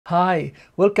Hi,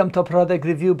 welcome to product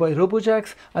review by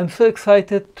Robojax. I'm so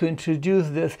excited to introduce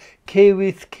this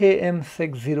KAIWEET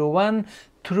KM601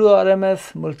 True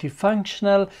RMS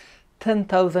multifunctional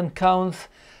 10,000 counts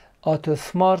auto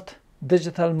smart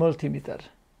digital multimeter.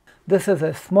 This is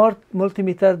a smart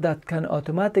multimeter that can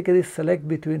automatically select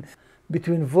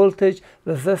between voltage,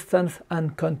 resistance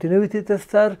and continuity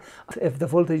tester if the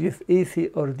voltage is AC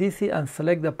or DC, and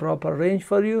select the proper range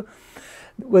for you.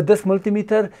 With this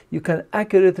multimeter, you can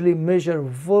accurately measure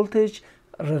voltage,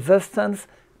 resistance,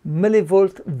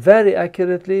 millivolt very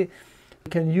accurately.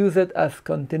 You can use it as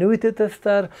continuity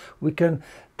tester. We can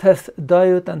test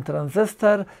diode and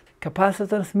transistor,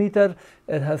 capacitance meter.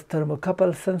 It has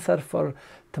thermocouple sensor for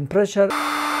temperature.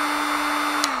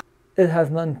 It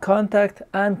has non-contact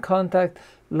and contact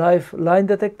live line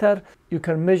detector. You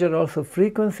can measure also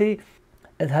frequency.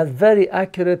 It has very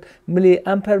accurate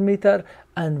milliampere meter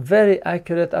and very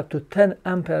accurate up to 10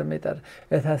 ampere meter.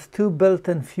 It has two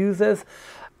built-in fuses.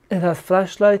 It has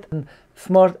flashlight and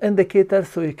smart indicator,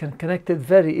 so you can connect it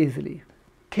very easily.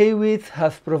 KAIWEET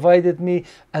has provided me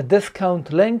a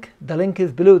discount link. The link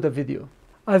is below the video.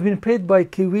 I've been paid by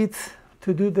KAIWEET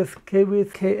to do this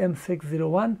KAIWEET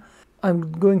KM601.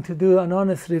 I'm going to do an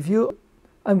honest review.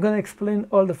 I'm going to explain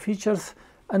all the features,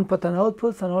 input and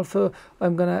outputs, and also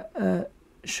I'm going to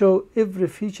show every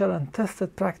feature and test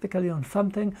it practically on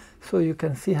something so you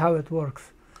can see how it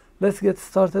works. Let's get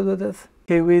started with this.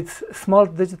 KAIWEET's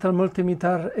smart digital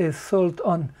multimeter is sold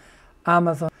on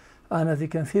Amazon, and as you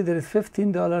can see there is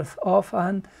 $15 off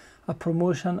and a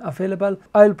promotion available.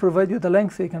 I'll provide you the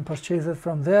link so you can purchase it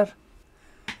from there.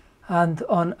 And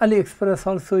on AliExpress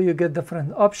also you get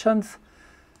different options,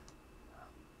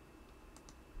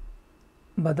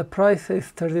 but the price is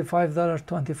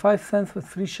 $35.25 with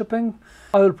free shipping.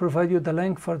 I will provide you the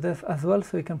link for this as well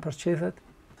so you can purchase it.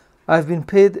 I've been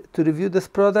paid to review this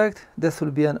product. This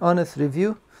will be an honest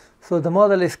review. So the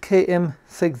model is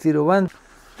KM601.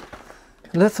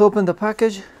 Let's open the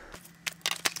package.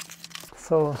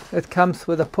 So it comes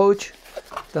with a pouch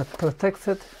that protects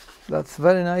it. That's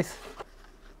very nice.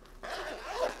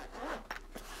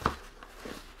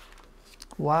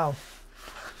 Wow,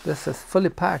 this is fully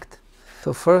packed.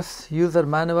 So first, user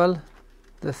manual.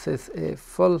 This is a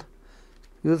full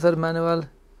user manual.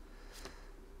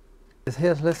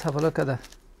 Here, let's have a look at the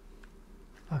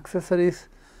accessories.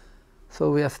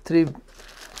 So we have 3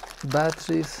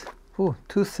 batteries,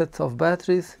 two sets of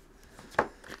batteries,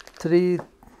 3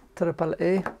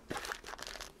 AAA.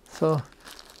 So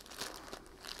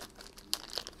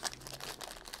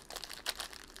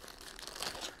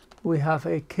we have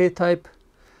a K-type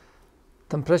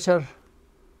temperature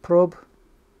probe.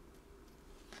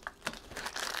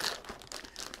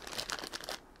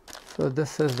 So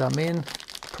this is the main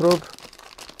probe.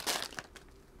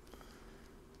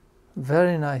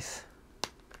 Very nice.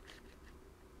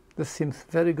 This seems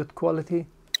very good quality.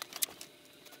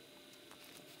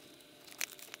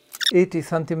 80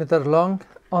 centimeter long,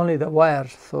 only the wire,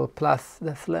 so plus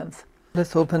this lens.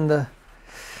 Let's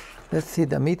see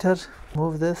the meter.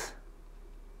 Move this.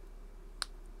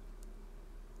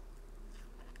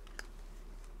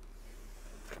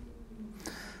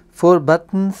 Four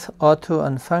buttons, auto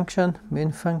and function,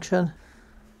 main function.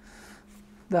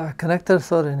 The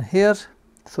connectors are in here,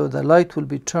 so the light will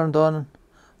be turned on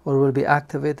or will be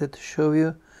activated to show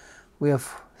you. We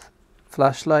have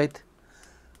flashlight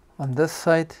on this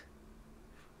side,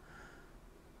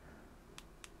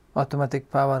 automatic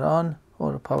power on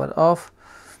or power off.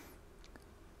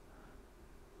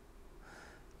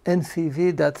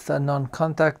 NCV, that's a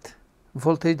non-contact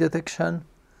voltage detection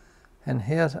in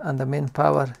here, and the main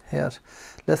power here.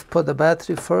 Let's put the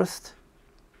battery first.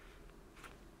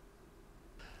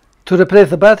 To replace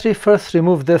the battery, first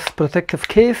remove this protective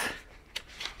case.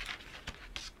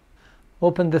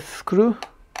 Open this screw.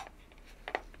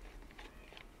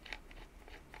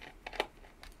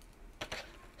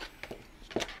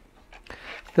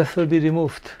 This will be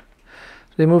removed.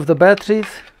 Remove the batteries,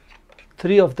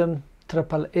 3 of them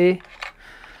AAA.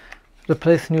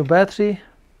 Replace new battery.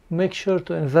 Make sure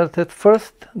to insert it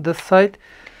first, this side.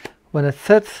 When it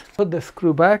sets, put the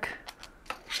screw back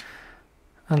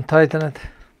and tighten it.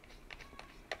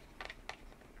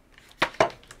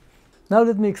 Now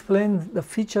let me explain the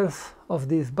features of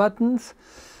these buttons.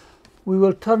 We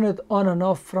will turn it on and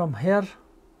off from here.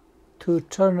 To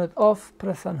turn it off,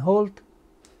 press and hold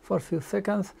for a few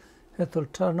seconds. It will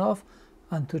turn off.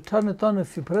 And to turn it on,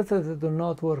 if you press it, it will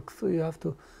not work. So you have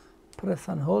to press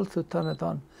and hold to turn it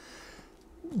on.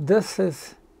 This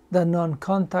is the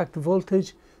non-contact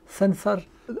voltage sensor,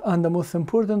 and the most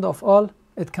important of all,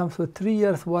 it comes with 3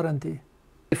 years warranty.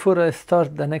 Before I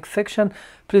start the next section,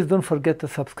 please don't forget to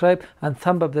subscribe and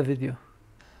thumb up the video.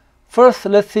 First,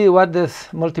 let's see what this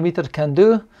multimeter can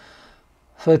do.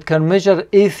 So it can measure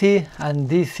AC and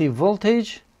DC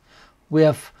voltage. We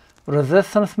have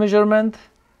resistance measurement.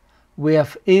 We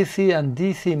have AC and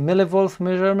DC millivolts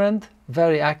measurement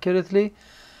very accurately.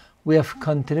 We have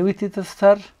continuity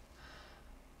tester,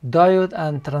 diode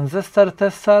and transistor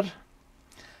tester,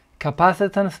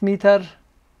 capacitance meter,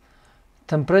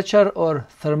 temperature or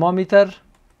thermometer,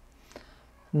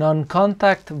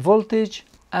 non-contact voltage,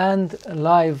 and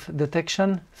live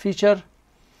detection feature.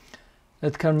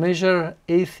 It can measure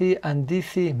AC and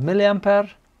DC milliampere,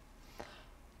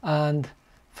 and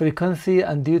frequency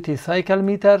and duty cycle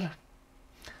meter,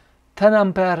 10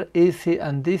 ampere AC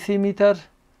and DC meter,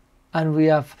 and we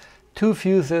have 2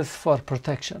 fuses for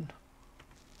protection.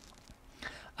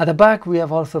 At the back we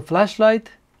have also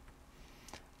flashlight,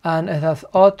 and it has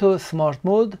auto smart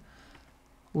mode,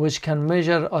 which can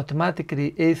measure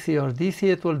automatically AC or DC.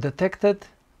 It will detect it.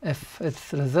 If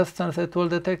it's resistance, it will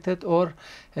detect it, or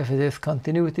if it is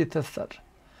continuity tester.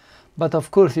 But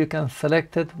of course you can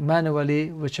select it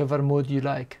manually, whichever mode you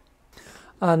like.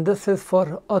 And this is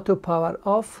for auto power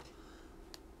off.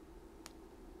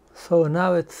 So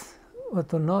now it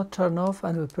will not turn off,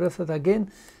 and we press it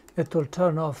again, it will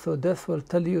turn off. So this will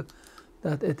tell you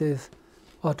that it is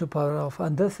auto power off,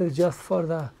 and this is just for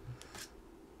the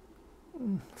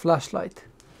flashlight.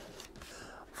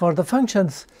 For the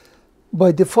functions,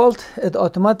 by default it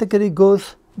automatically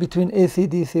goes between AC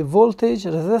DC voltage,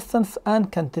 resistance,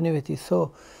 and continuity.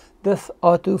 So this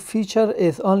auto feature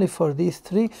is only for these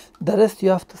 3. The rest you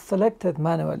have to select it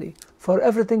manually. For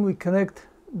everything we connect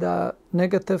the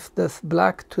negative, this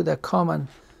black, to the common,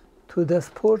 to this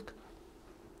port,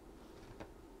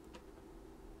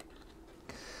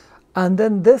 and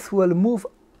then this will move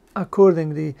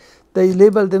accordingly. They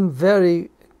label them very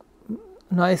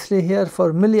nicely here.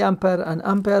 For milliampere and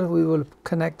ampere we will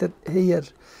connect it here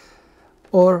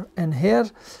or in here,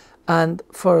 and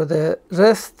for the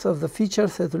rest of the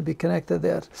features it will be connected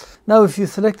there. Now if you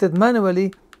select it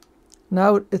manually,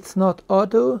 now it's not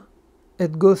auto,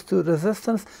 it goes to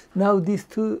resistance. Now these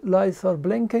 2 lights are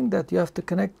blinking that you have to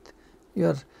connect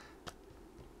your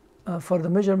for the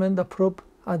measurement, the probe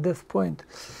at this point.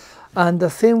 And the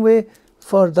same way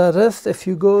for the rest, if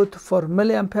you go to for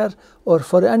milliampere or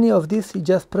for any of these, you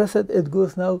just press it, it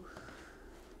goes now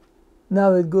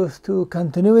it goes to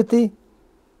continuity.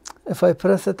 If I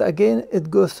press it again,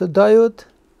 it goes to diode,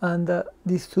 and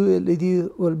these 2 LEDs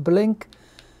will blink.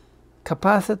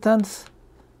 Capacitance,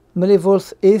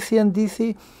 millivolts, AC and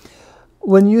DC.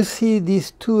 When you see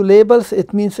these 2 labels,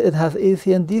 it means it has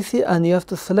AC and DC, and you have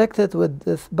to select it with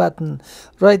this button.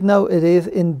 Right now it is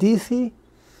in DC,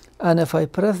 and if I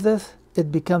press this,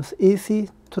 it becomes AC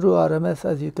through RMS.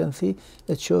 As you can see,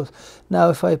 it shows. Now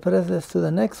if I press this to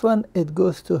the next one, it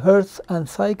goes to hertz and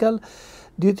cycle,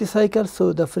 duty cycle.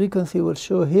 So the frequency will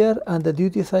show here, and the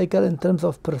duty cycle in terms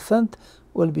of percent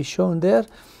will be shown there.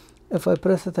 If I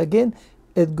press it again,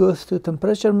 it goes to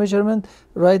temperature measurement.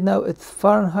 Right now it's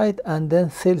Fahrenheit and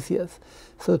then Celsius.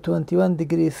 So 21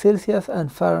 degrees Celsius,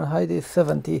 and Fahrenheit is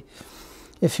 70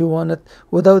 if you want it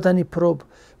without any probe.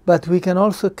 But we can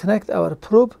also connect our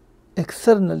probe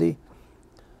externally.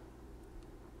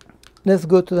 Let's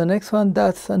go to the next one.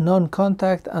 That's a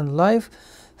non-contact and live.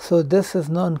 So this is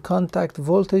non-contact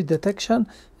voltage detection.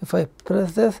 If I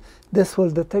press this, this will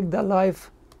detect the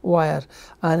live wire,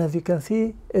 and as you can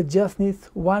see, it just needs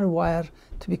 1 wire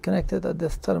to be connected at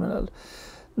this terminal.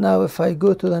 Now if I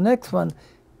go to the next one,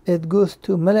 it goes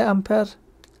to milliampere,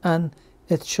 and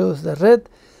it shows the red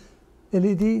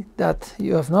LED that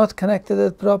you have not connected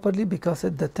it properly because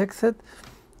it detects it.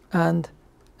 And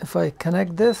if I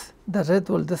connect this, the red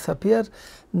will disappear.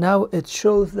 Now it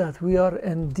shows that we are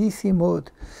in DC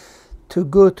mode. To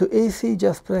go to AC,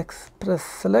 just press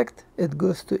select, it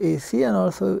goes to AC, and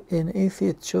also in AC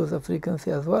it shows a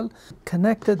frequency as well.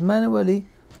 Connected manually,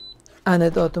 and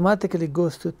it automatically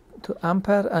goes to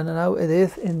ampere, and now it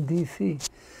is in DC.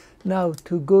 Now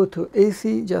to go to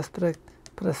AC, just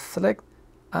press select,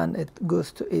 and it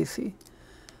goes to AC.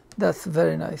 That's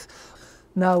very nice.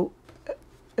 Now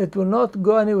it will not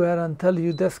go anywhere until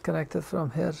you disconnect it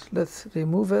from here. Let's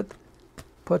remove it,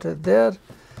 put it there,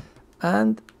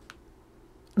 and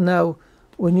now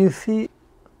when you see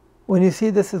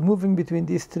this is moving between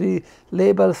these 3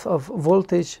 labels of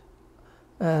voltage,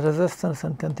 resistance,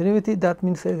 and continuity, that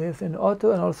means it is in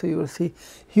auto, and also you will see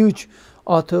huge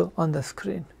auto on the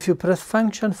screen. If you press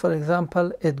function, for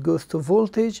example, it goes to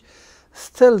voltage.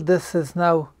 Still this is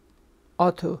now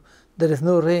auto, there is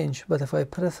no range, but if I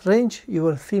press range, you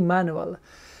will see manual.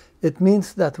 It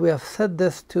means that we have set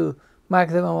this to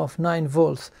maximum of 9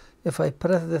 volts. If I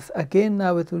press this again,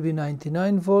 now it will be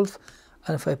 99 volts.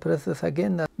 And if I press this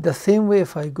again, the same way,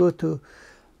 if I go to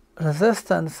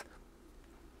resistance,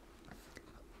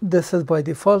 this is by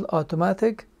default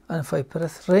automatic. And if I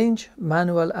press range,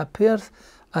 manual appears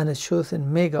and it shows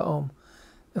in mega ohm.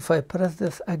 If I press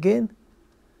this again,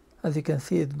 as you can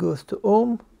see, it goes to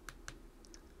ohm,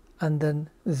 and then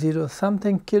 0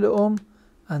 something kilo ohm,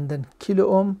 and then kilo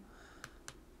ohm,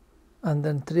 and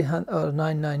then 300 or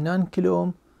 999 kilo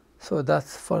ohm. So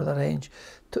that's for the range.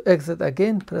 To exit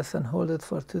again, press and hold it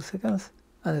for 2 seconds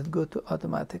and it go to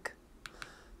automatic.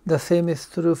 The same is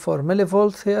true for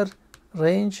millivolts here.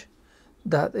 Range,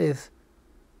 that is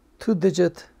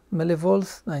 2-digit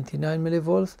millivolts, 99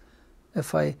 millivolts.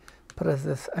 If I press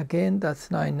this again,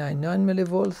 that's 999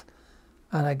 millivolts,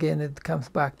 and again it comes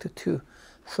back to 2.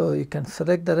 So you can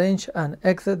select the range and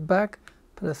exit back,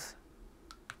 press,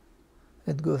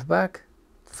 it goes back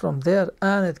from there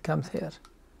and it comes here.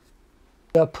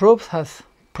 The probes has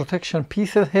protection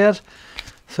pieces here,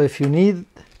 so if you need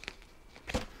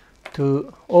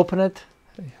to open it,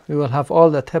 you will have all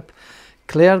the tip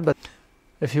clear, but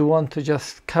if you want to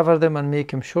just cover them and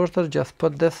make them shorter, just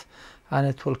put this and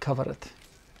it will cover it.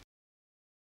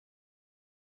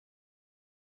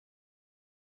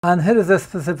 And here is the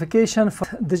specification for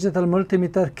digital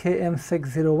multimeter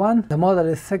KM601. The model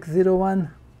is 601.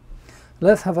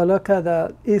 Let's have a look at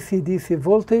the AC-DC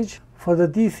voltage. For the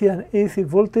DC and AC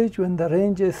voltage, when the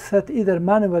range is set either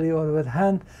manually or with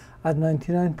hand at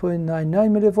 99.99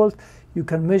 millivolts, you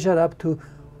can measure up to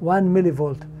 1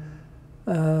 millivolt.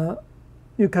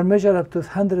 You can measure up to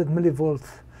 100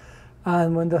 millivolts.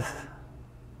 And when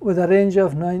with a range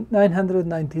of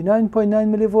 999.9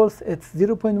 millivolts, it's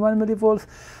 0.1 millivolts.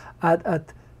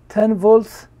 At 10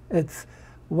 volts, it's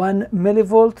 1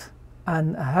 millivolt,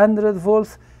 and 100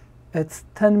 volts, it's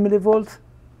 10 millivolts.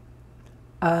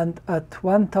 And at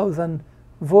 1000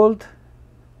 volt,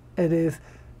 it is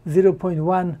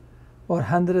 0.1 or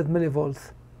 100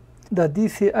 millivolts. The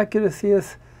DC accuracy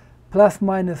is plus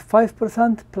minus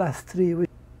 5% plus 3. We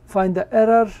find the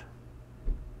error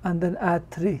and then add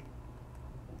 3.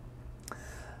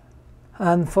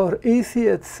 And for AC,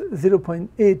 it's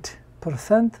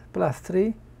 0.8% plus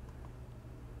 3.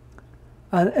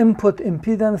 And input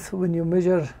impedance when you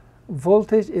measure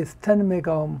voltage is 10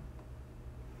 mega ohm.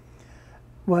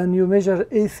 When you measure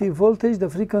AC voltage, the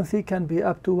frequency can be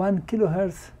up to 1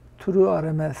 kilohertz through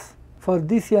RMS. For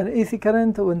DC and AC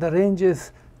current, when the range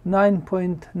is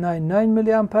 9.99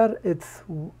 milliampere, it's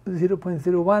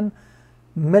 0.01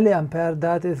 milliampere,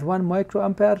 that is 1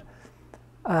 microampere.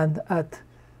 And at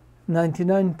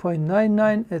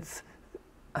 99.99, it's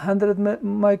 100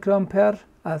 microampere.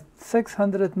 At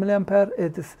 600 milliampere,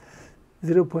 it is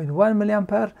 0.1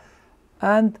 milliampere.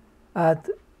 And at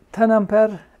 10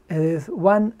 ampere, it is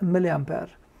 1 milliampere.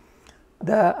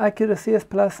 The accuracy is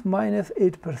plus minus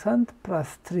 8%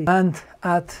 plus 3. And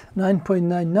at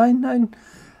 9.999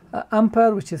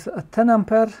 ampere, which is a 10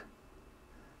 ampere,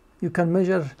 you can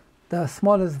measure the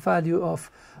smallest value of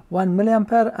 1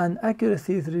 milliampere, and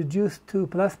accuracy is reduced to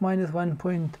plus minus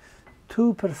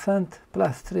 1.2%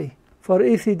 plus 3. For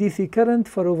AC-DC current,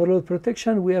 for overload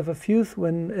protection, we have a fuse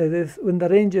when the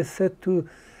range is set to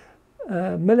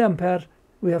milliampere.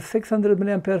 We have 600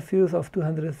 milliampere fuse of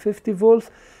 250 volts,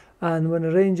 and when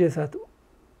the range is at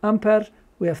ampere,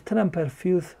 we have 10 ampere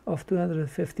fuse of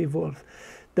 250 volts.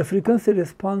 The frequency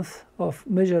response of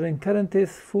measuring current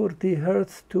is 40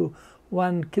 hertz to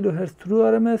 1 kilohertz through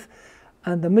RMS,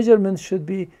 and the measurement should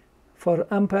be, for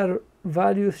ampere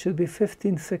values, should be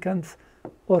 15 seconds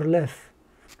or less.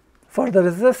 For the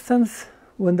resistance,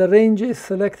 when the range is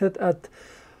selected at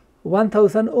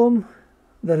 1000 ohm,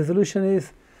 the resolution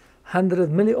is 100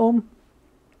 milliohm.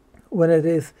 When it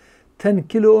is 10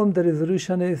 kilo ohm, the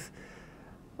resolution is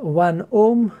 1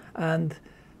 ohm, and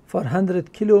for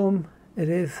 100 kilo ohm, it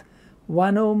is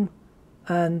 1 ohm,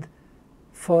 and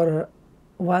for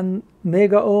 1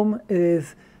 mega ohm, it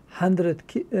is 100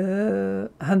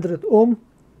 ohm,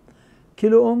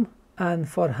 kilo ohm, and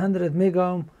for 100 mega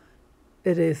ohm,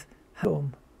 it is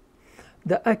ohm.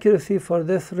 The accuracy for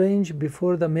this range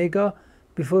before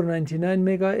 99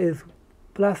 mega is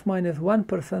plus minus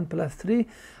 1% plus 3,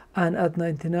 and at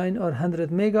 99 or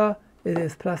 100 mega, it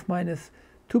is plus minus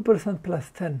 2% plus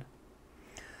 10.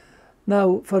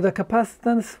 Now, for the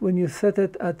capacitance, when you set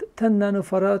it at 10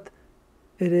 nanofarad,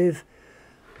 it is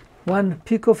 1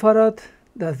 picofarad.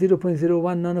 That's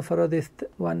 0.01 nanofarad is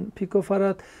 1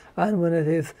 picofarad. And when it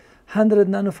is 100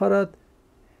 nanofarad,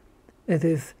 it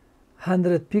is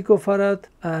 100 picofarad,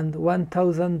 and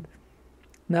 1000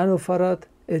 nanofarad,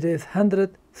 it is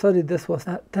 100. Sorry, this was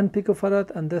 10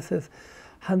 picofarad, and this is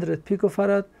 100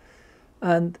 picofarad,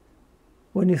 and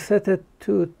when you set it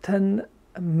to 10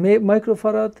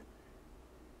 microfarad,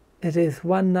 it is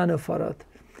 1 nanofarad,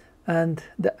 and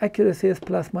the accuracy is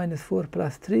 ±4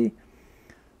 +3.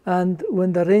 And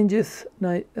when the range is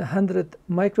 100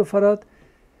 microfarad,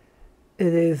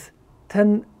 it is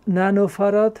 10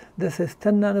 nanofarad. This is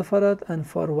 10 nanofarad, and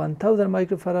for 1000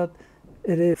 microfarad,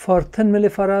 it is, for 10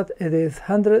 millifarad, it is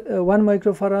 1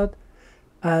 microfarad,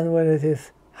 and when it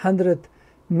is 100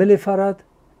 millifarad,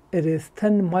 it is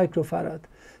 10 microfarad.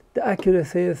 The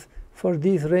accuracy is, for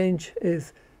this range,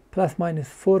 is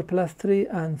 ±4 +3,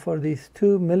 and for these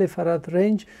 2 millifarad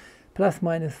range,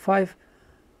 ±5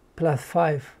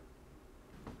 +5.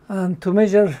 And to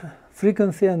measure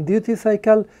frequency and duty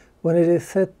cycle, when it is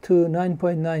set to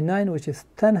 9.99, which is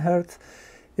 10 Hertz,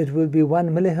 it will be 1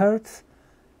 millihertz,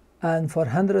 and for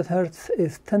 100 Hertz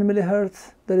is 10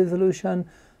 millihertz. The resolution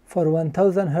for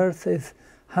 1000 Hertz is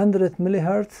 100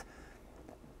 millihertz,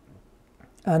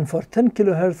 and for 10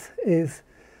 kilohertz is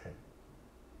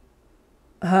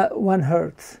 1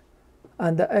 Hertz,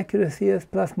 and the accuracy is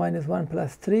 ±1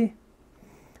 +3.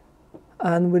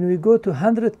 And when we go to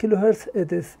 100 kilohertz,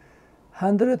 it is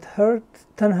 100 Hertz,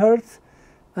 10 Hertz,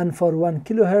 and for 1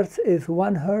 kilohertz is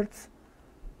 1 Hertz,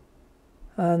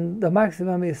 and the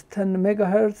maximum is 10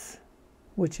 megahertz,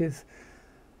 which is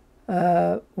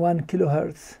 1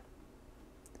 kilohertz.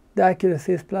 The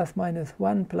accuracy is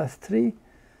 ±1 +3,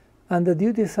 and the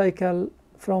duty cycle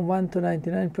from 1 to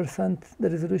 99%, the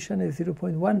resolution is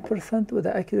 0.1% with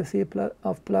the accuracy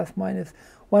of ±1%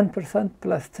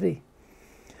 +3.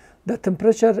 The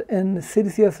temperature in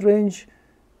Celsius range,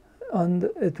 and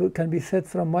it can be set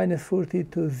from -40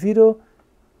 to 0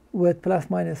 with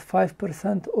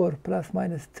 ±5% or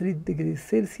 ±3 degrees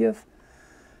Celsius.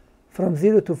 From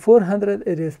 0 to 400,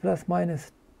 it is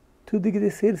 ±2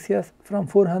 degrees Celsius. From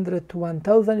 400 to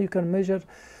 1000, you can measure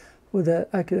with an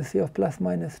accuracy of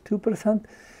 ±2%.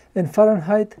 In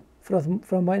Fahrenheit, from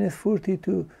 -40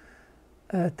 to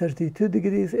 32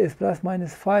 degrees is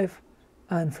 ±5,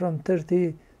 and from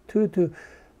 32 to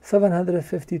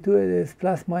 752, it is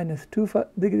 ±2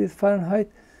 degrees Fahrenheit,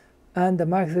 and the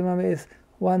maximum is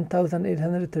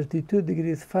 1832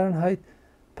 degrees Fahrenheit,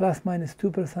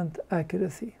 ±2%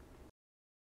 accuracy.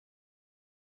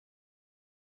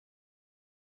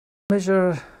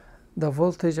 Measure the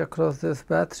voltage across this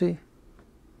battery,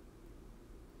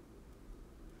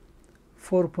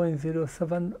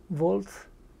 4.07 volts,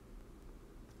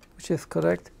 which is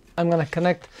correct. I'm going to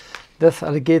connect this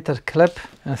alligator clip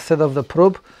instead of the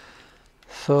probe,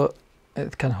 so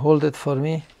it can hold it for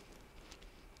me.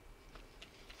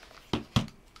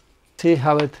 See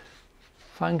how it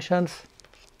functions.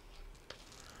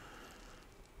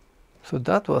 So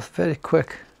that was very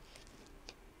quick.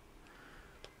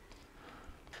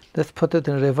 Let's put it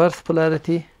in reverse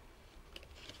polarity.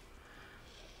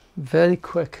 Very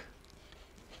quick.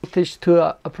 Voltage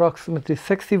to approximately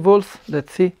 60 volts.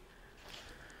 Let's see.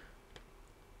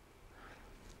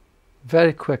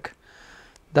 Very quick.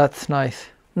 That's nice.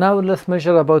 Now let's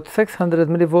measure about 600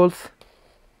 millivolts.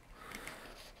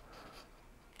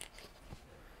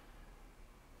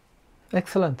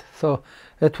 Excellent. So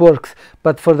it works.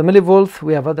 But for the millivolts,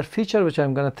 we have other feature which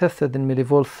I'm going to test it in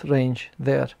millivolts range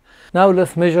there. Now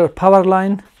let's measure power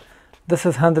line. This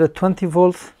is 120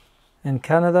 volts in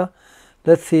Canada.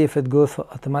 Let's see if it goes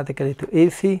automatically to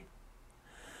AC.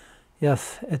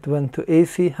 Yes, it went to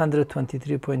AC,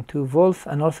 123.2 volts,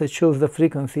 and also it shows the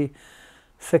frequency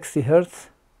 60 Hertz.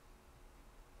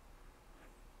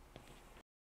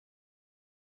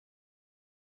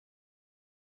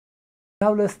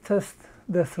 Now let's test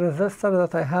this resistor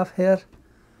that I have here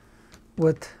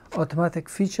with automatic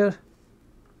feature.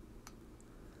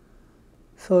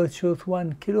 So it shows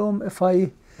 1 kilo ohm. If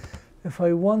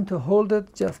I want to hold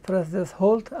it, just press this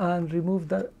hold and remove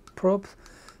the probes.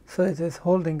 So it is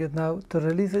holding it now. To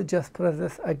release it, just press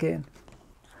this again.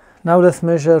 Now let's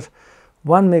measure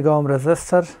 1 mega ohm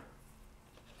resistor.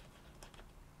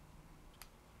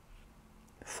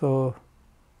 So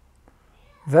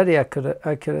very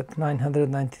accurate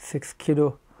 996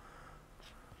 kilo.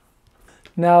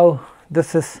 Now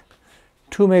this is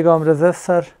 2 mega ohm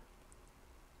resistor.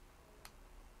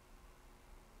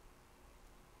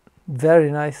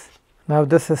 Very nice. Now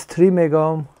this is 3 mega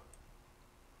ohm.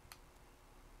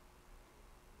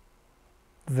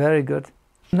 Very good.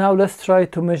 Now let's try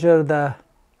to measure the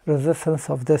resistance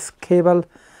of this cable.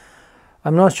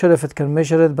 I'm not sure if it can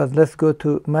measure it, but let's go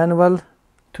to manual.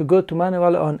 To go to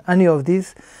manual on any of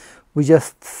these, we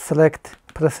just select,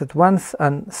 press it once,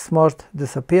 and smart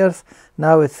disappears.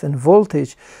 Now it's in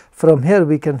voltage. From here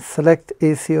we can select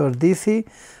AC or DC.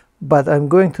 but I'm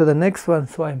going to the next one,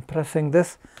 so I'm pressing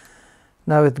this.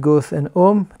 Now it goes in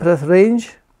ohm. Press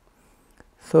range,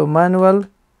 so manual,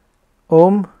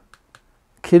 ohm,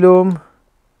 kilo ohm.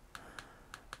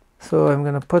 So I'm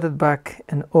going to put it back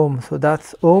in ohm, so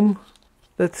that's ohm.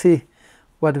 Let's see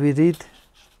what we read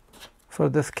for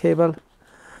this cable.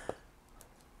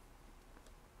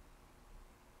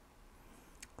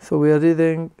 So we are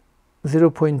reading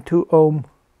 0.2 ohm.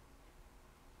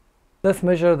 Let's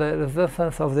measure the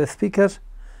resistance of the speaker.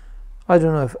 I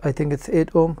don't know, if I think it's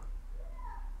 8 ohm.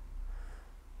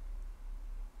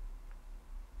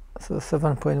 So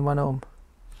 7.1 ohm.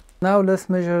 Now let's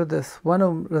measure this 1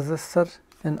 ohm resistor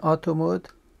in auto mode.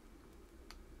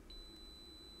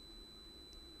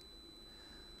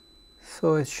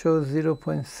 So it shows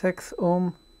 0.6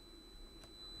 ohm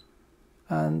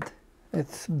and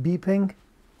it's beeping.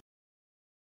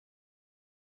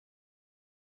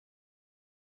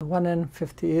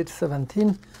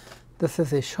 1N5817. This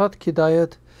is a Schottky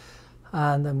diode,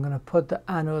 and I'm going to put the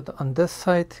anode on this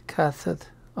side, cathode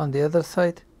on the other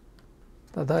side.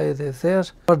 The diode is there.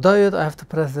 For diode, I have to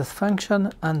press this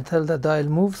function until the dial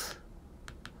moves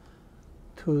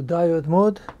to diode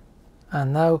mode,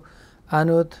 and now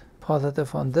anode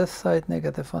positive on this side,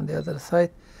 negative on the other side,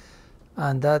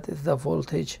 and that is the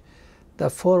voltage, the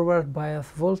forward bias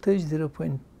voltage,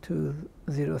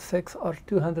 0.206 or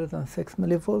 206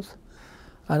 millivolts.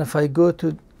 And if I go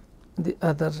to the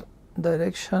other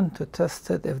direction to test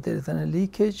it, if there is any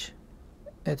leakage,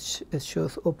 it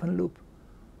shows open loop.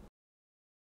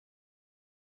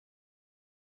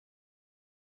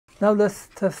 Now let's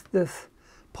test this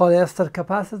polyester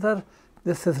capacitor.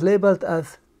 This is labeled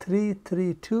as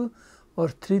 332 or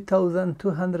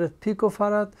 3200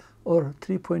 picofarad or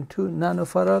 3.2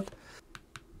 nanofarad.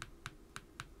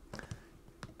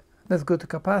 Let's go to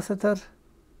capacitor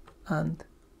and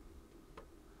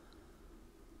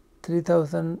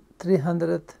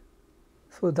 3300,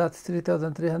 so that's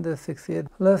 3368.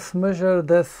 Let's measure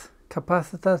this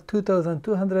capacitor,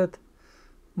 2200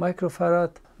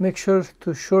 microfarad. Make sure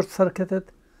to short circuit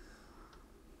it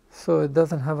so it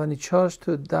doesn't have any charge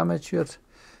to damage your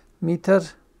meter.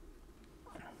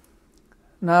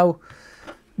 Now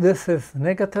this is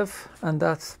negative and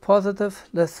that's positive.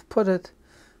 Let's put it,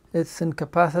 it's in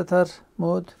capacitor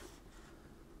mode.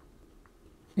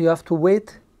 You have to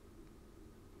wait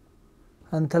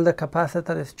until the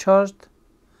capacitor is charged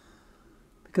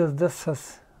because this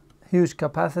has huge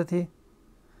capacity.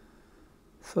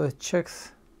 So it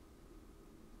checks.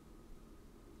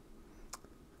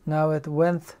 Now it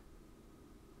went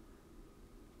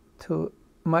to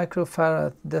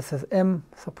microfarad. This is M,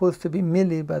 supposed to be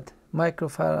milli, but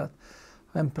microfarad.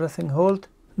 I'm pressing hold.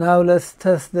 Now let's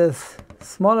test this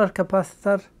smaller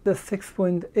capacitor, the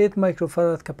 6.8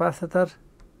 microfarad capacitor.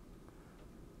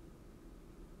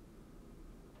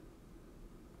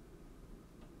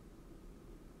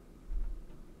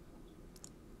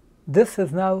 This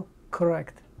is now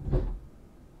correct.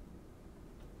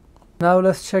 Now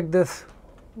let's check this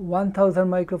 1000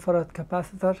 microfarad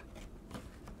capacitor.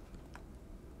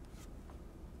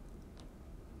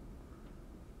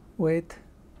 Wait.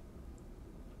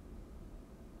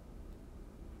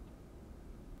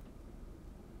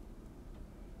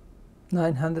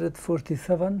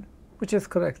 $947, which is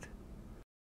correct.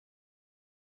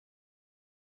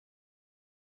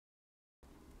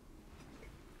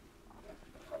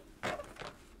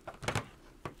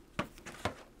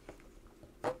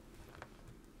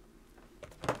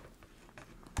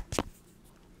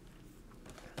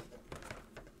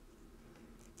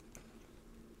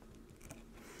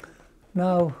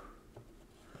 Now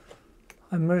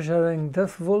I'm measuring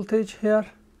this voltage here.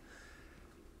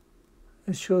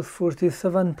 It shows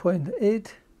 47.8.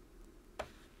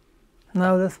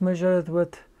 Now let's measure it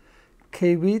with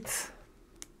KAIWEET.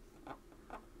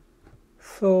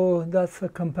 So that's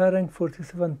comparing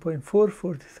 47.4,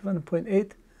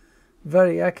 47.8,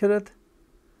 very accurate.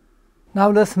 Now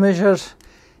let's measure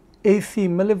AC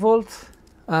millivolts,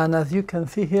 and as you can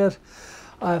see here,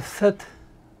 I've set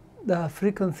the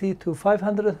frequency to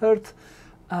 500 Hertz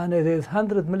and it is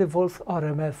 100 millivolts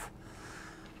RMS.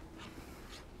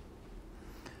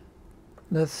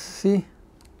 Let's see.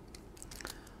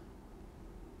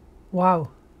 Wow,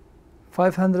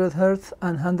 500 Hertz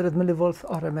and 100 millivolts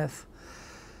RMS.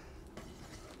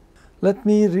 Let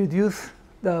me reduce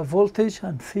the voltage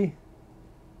and see.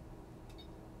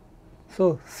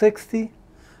 So 60,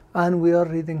 and we are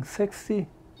reading 60.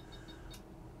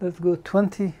 Let's go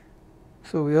 20.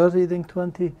 So we are reading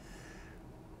 20.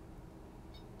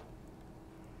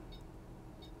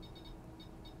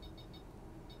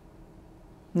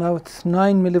 Now it's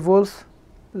 9 millivolts.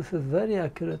 This is very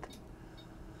accurate.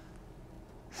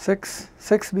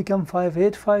 6 become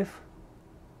 585.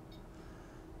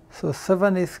 So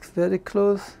 7 is very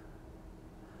close.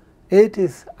 8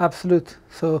 is absolute.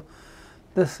 So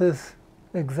this is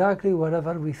exactly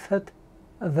whatever we set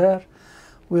there,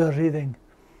 we are reading.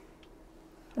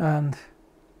 And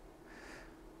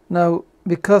now,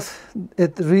 because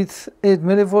it reads 8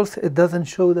 millivolts, it doesn't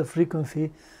show the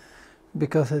frequency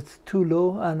because it's too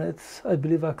low, and it's, I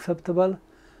believe, acceptable.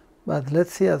 But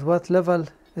let's see at what level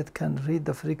it can read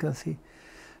the frequency.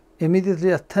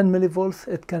 Immediately at 10 millivolts,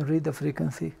 it can read the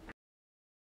frequency.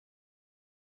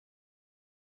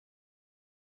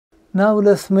 Now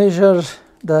let's measure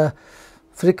the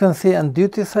frequency and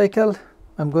duty cycle.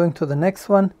 I'm going to the next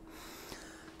one.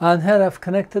 And here I've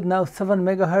connected now 7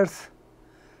 megahertz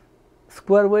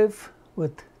square wave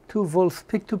with 2 volts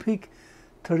peak to peak,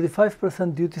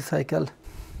 35% duty cycle.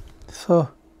 So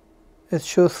it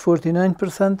shows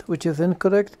 49%, which is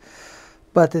incorrect,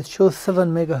 but it shows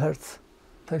 7 megahertz.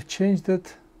 I've changed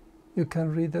it. You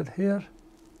can read it here.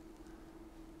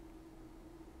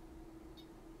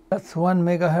 That's 1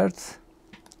 megahertz.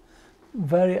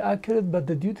 Very accurate, but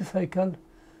the duty cycle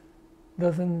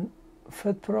doesn't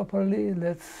fit properly.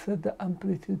 Let's set the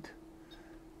amplitude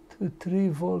to 3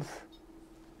 volts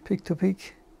peak to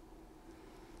peak.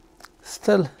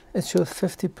 Still, it shows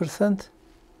 50%,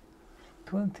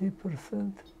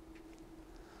 20%.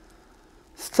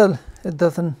 Still, it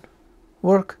doesn't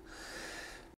work.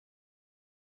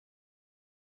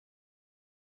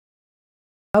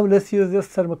 Now let's use this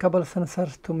thermocouple sensor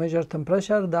to measure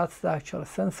temperature. That's the actual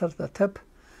sensor, the tip.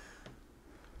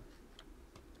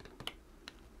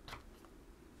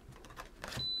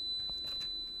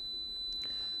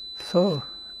 So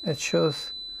it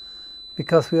shows,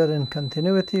 because we are in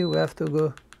continuity, we have to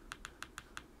go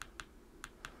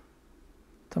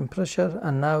temperature,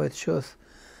 and now it shows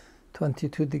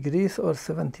 22 degrees or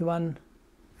 71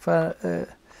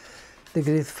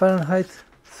 degrees Fahrenheit.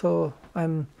 So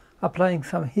I'm applying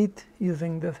some heat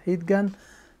using this heat gun.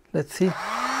 Let's see.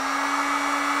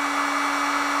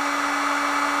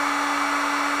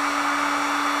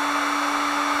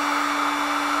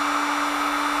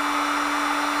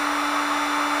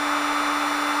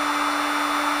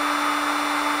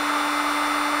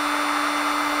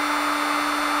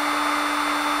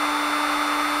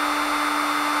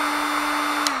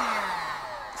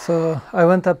 So I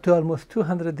went up to almost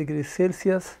 200 degrees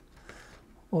Celsius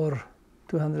or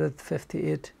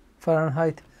 258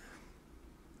 Fahrenheit.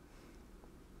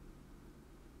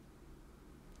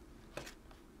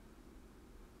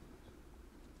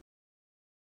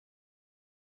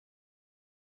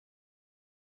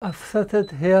 I've set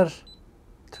it here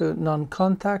to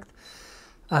non-contact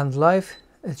and live.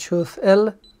 It shows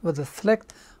L with a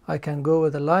select. I can go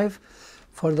with the live.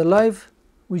 For the live,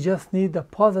 we just need the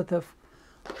positive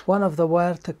one of the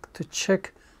wire to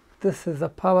check this is a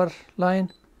power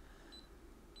line.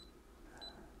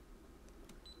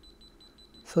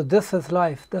 So this is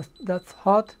live. That's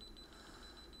hot.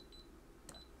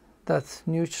 That's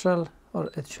neutral,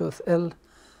 or it shows L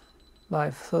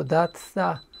live. So that's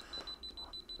the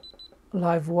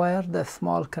live wire, the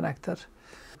small connector.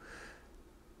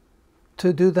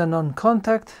 To do the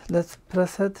non-contact, let's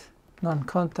press it.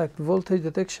 Non-contact voltage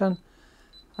detection.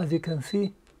 As you can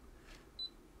see,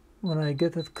 when I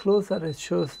get it closer, it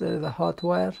shows there is a hot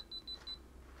wire.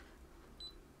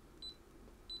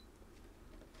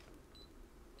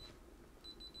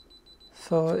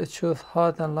 So it shows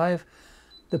hot and live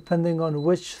depending on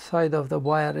which side of the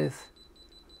wire is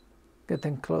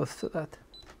getting close to that.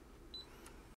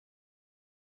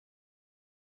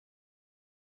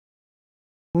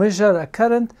 Measure a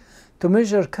current. To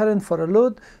measure current for a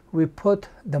load, we put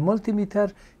the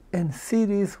multimeter in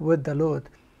series with the load.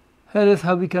 Here is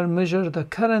how we can measure the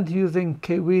current using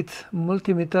KAIWEET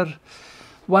multimeter.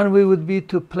 One way would be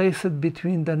to place it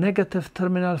between the negative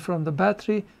terminal from the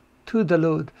battery to the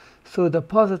load. So the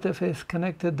positive is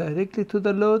connected directly to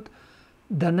the load.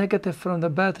 The negative from the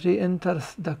battery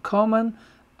enters the common,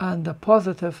 and the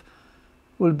positive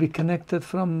will be connected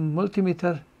from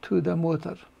multimeter to the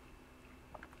motor.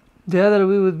 The other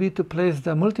way would be to place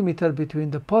the multimeter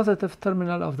between the positive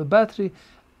terminal of the battery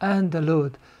and the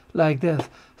load, like this.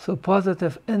 So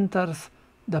positive enters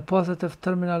the positive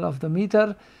terminal of the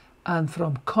meter, and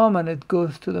from common it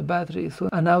goes to the battery. So,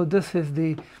 and now this is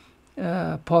the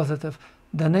positive.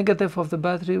 The negative of the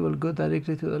battery will go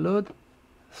directly to the load,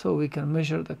 so we can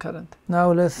measure the current.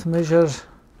 Now let's measure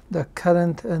the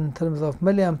current in terms of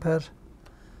milliampere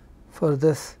for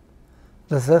this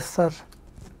resistor.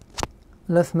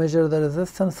 Let's measure the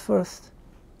resistance first.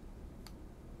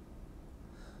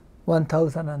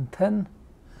 1010.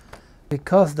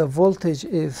 Because the voltage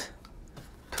is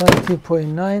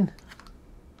 20.9,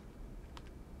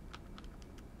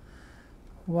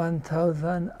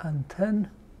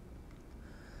 1010.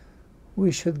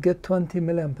 We should get 20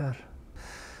 milliampere.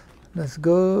 Let's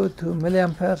go to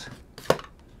milliampere.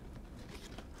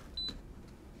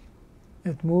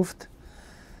 It moved,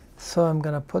 so I'm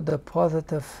going to put the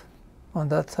positive on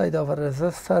that side of a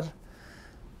resistor,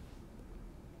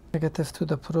 negative to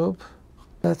the probe.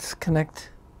 Let's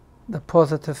connect the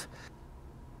positive,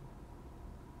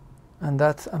 and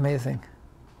that's amazing.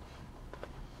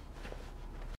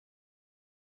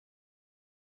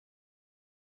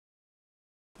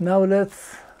 Now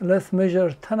let's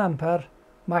measure 10 ampere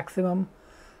maximum,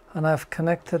 and I've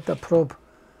connected the probe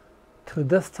to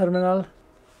this terminal,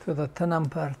 to the 10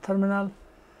 ampere terminal,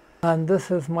 and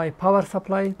this is my power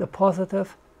supply, the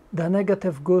positive. The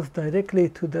negative goes directly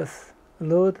to this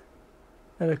load,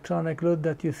 electronic load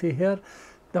that you see here.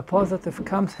 The positive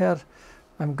comes here.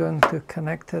 I'm going to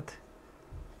connect it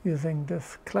using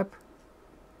this clip.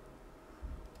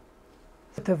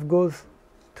 Positive goes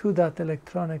to that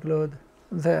electronic load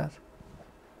there.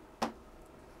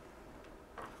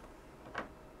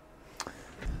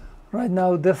 Right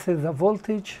now this is the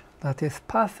voltage that is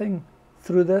passing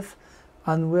through this,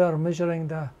 and we are measuring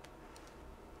the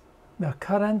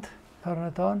current. Turn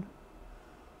it on.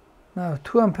 Now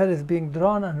 2 ampere is being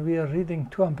drawn and we are reading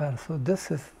 2 ampere, so this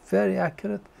is very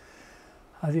accurate,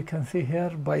 as you can see here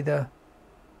by the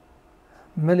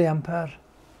milliampere.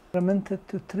 Incremented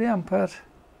to 3 ampere,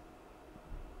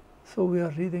 so we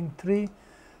are reading 3.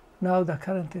 Now the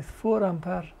current is 4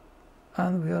 ampere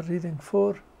and we are reading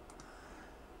 4.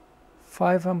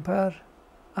 5 ampere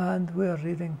and we are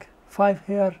reading 5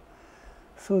 here.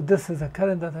 So this is the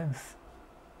current that I'm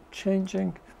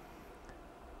changing.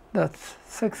 That's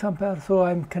 6 ampere. So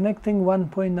I'm connecting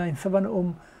 1.97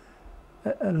 ohm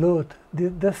load.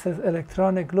 This is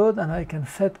electronic load, and I can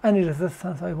set any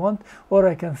resistance I want, or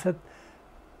I can set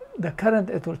the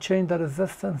current. It will change the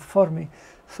resistance for me.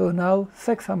 So now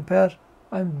 6 ampere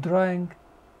I'm drawing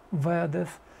via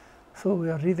this. So we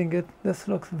are reading it. This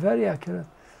looks very accurate.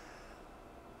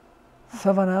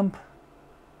 7 amp.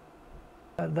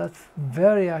 That's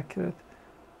very accurate.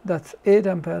 That's 8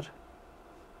 ampere.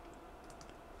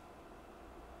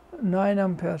 9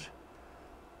 ampere.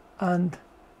 And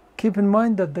keep in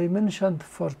mind that they mentioned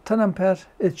for 10 ampere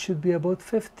it should be about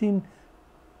 15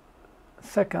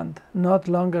 seconds, not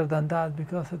longer than that,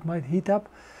 because it might heat up.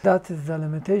 That is the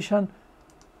limitation.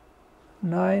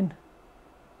 9.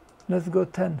 Let's go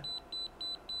 10.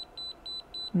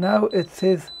 Now it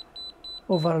says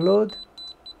overload.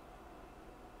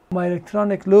 My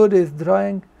electronic load is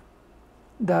drawing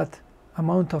that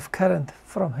amount of current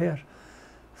from here,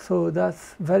 so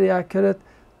that's very accurate.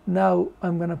 Now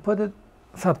I'm going to put it,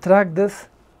 subtract this,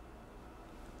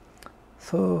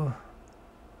 so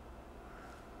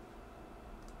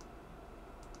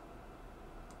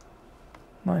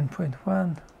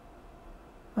 .1,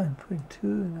 9.2,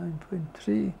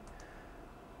 9.3,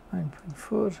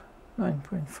 9.4,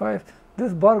 9.5.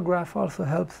 This bar graph also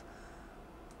helps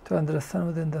to understand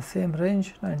within the same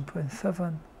range.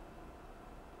 9.7.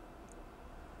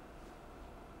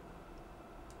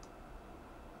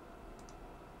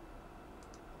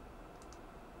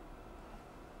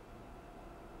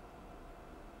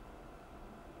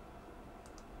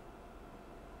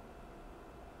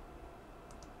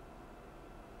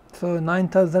 So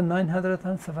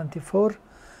 9,974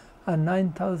 and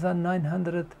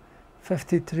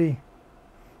 9,953.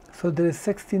 So there is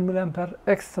 16 milliampere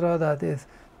extra that is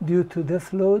due to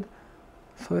this load.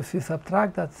 So if you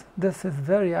subtract that, this is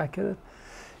very accurate.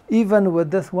 Even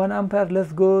with this 1 ampere,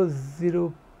 let's go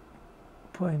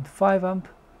 0.5 amp.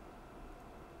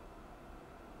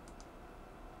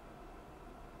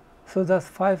 So that's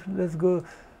 5. Let's go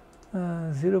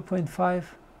 0.5.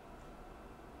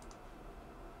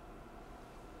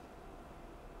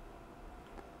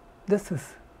 This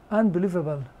is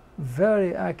unbelievable,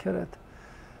 very accurate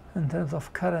in terms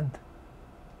of current.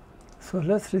 So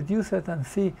let's reduce it and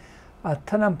see at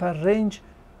 10 ampere range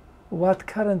what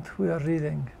current we are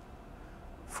reading.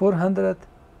 400,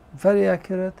 very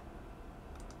accurate.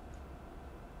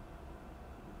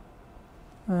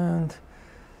 And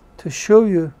to show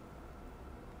you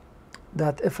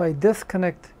that if I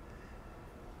disconnect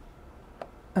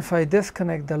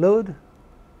the load,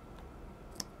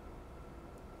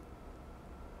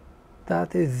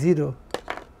 that is 0.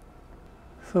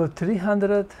 So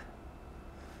 300,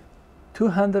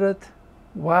 200,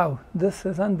 wow, this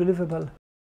is unbelievable.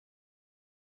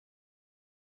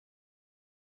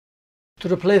 To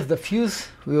replace the fuse,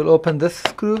 we will open this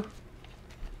screw.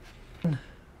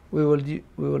 We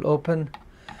will open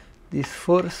these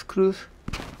 4 screws.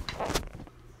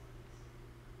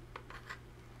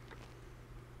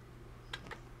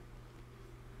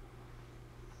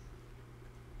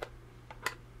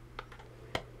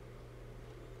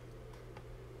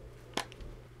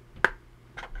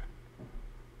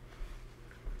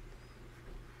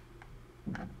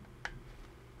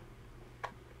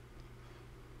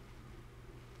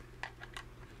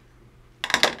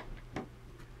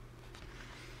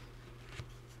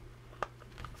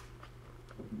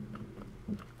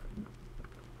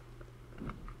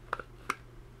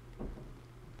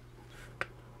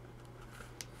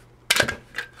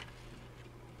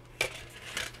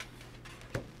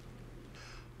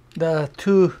 the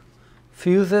two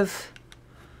fuses.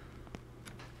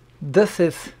 This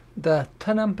is the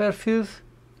 10 ampere fuse,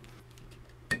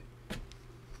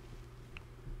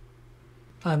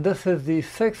 and this is the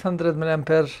 600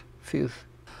 milliampere fuse.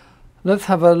 Let's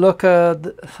have a look at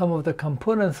some of the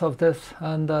components of this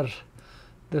under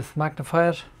this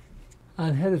magnifier.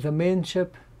 And here is the main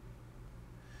chip,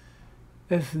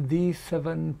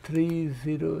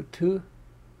 SD7302.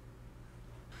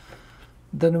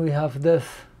 Then we have this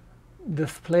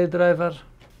display driver,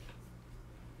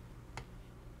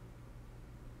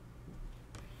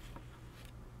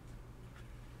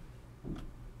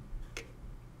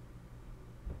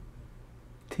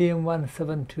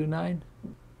 KM601.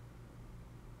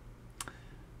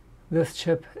 This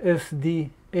chip is the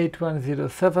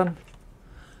 8107.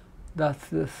 That's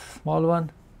this small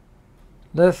one.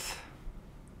 Let's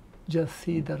just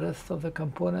see the rest of the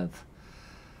components.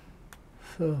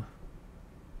 So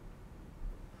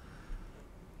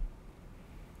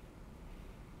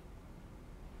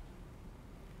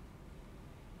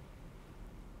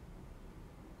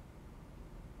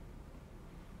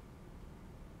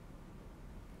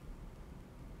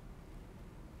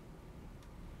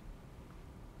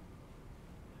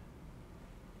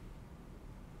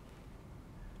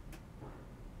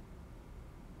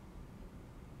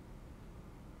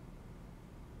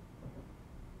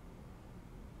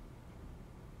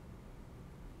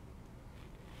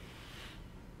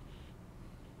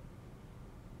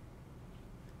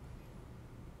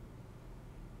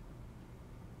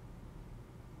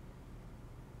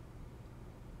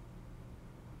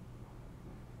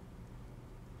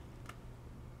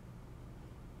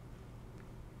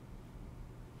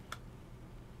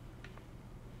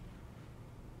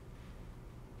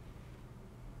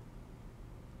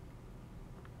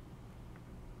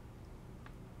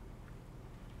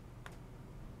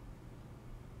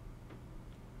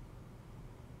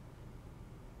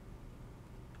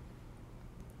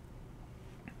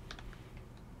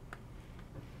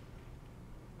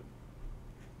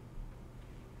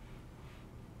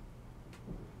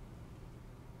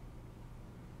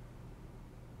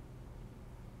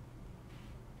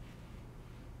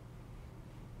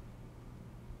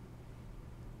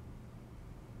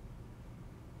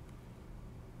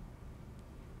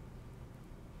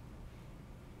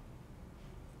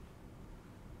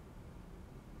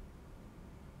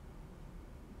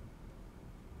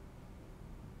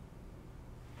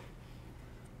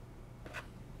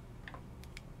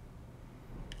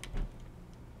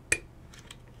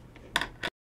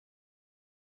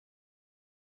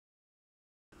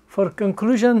for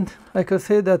conclusion, I could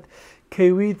say that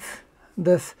KAIWEET,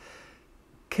 this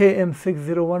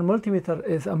KM601 multimeter,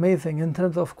 is amazing in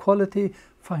terms of quality,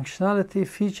 functionality,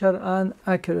 feature, and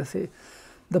accuracy.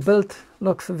 The build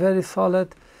looks very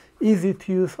solid, easy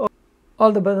to use.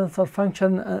 All the buttons are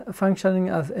functioning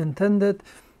as intended.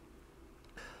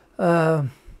 The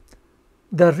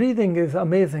reading is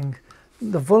amazing.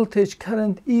 The voltage,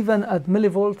 current, even at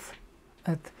millivolts,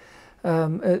 it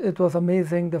was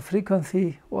amazing. The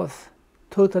frequency was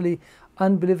totally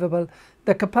unbelievable.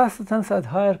 The capacitance, at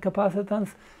higher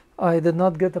capacitance, I did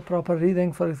not get a proper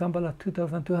reading, for example at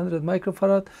 2200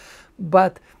 microfarad,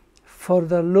 but for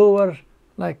the lower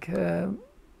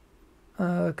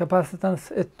capacitance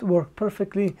it worked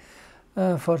perfectly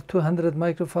for 200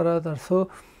 microfarad or so.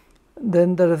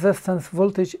 Then the resistance,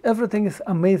 voltage, everything is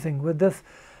amazing with this.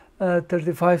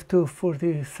 $35 to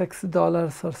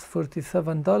 $46 or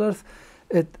 $47.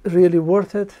 It really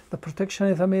worth it. The protection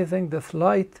is amazing, this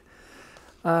light,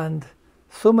 and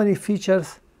so many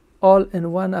features all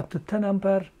in one, up to 10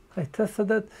 ampere. I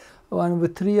tested it, and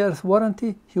with 3 years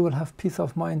warranty you will have peace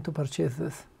of mind to purchase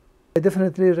this. I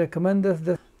definitely recommend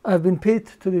this. I've been paid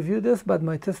to review this, but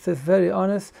my test is very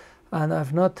honest and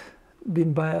I've not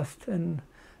been biased in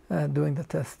doing the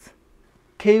test.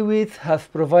 KAIWEET has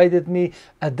provided me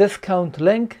a discount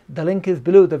link. The link is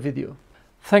below the video.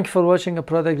 Thank you for watching a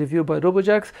product review by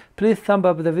Robojax. Please thumb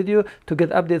up the video to get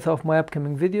updates of my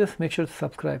upcoming videos. Make sure to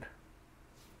subscribe.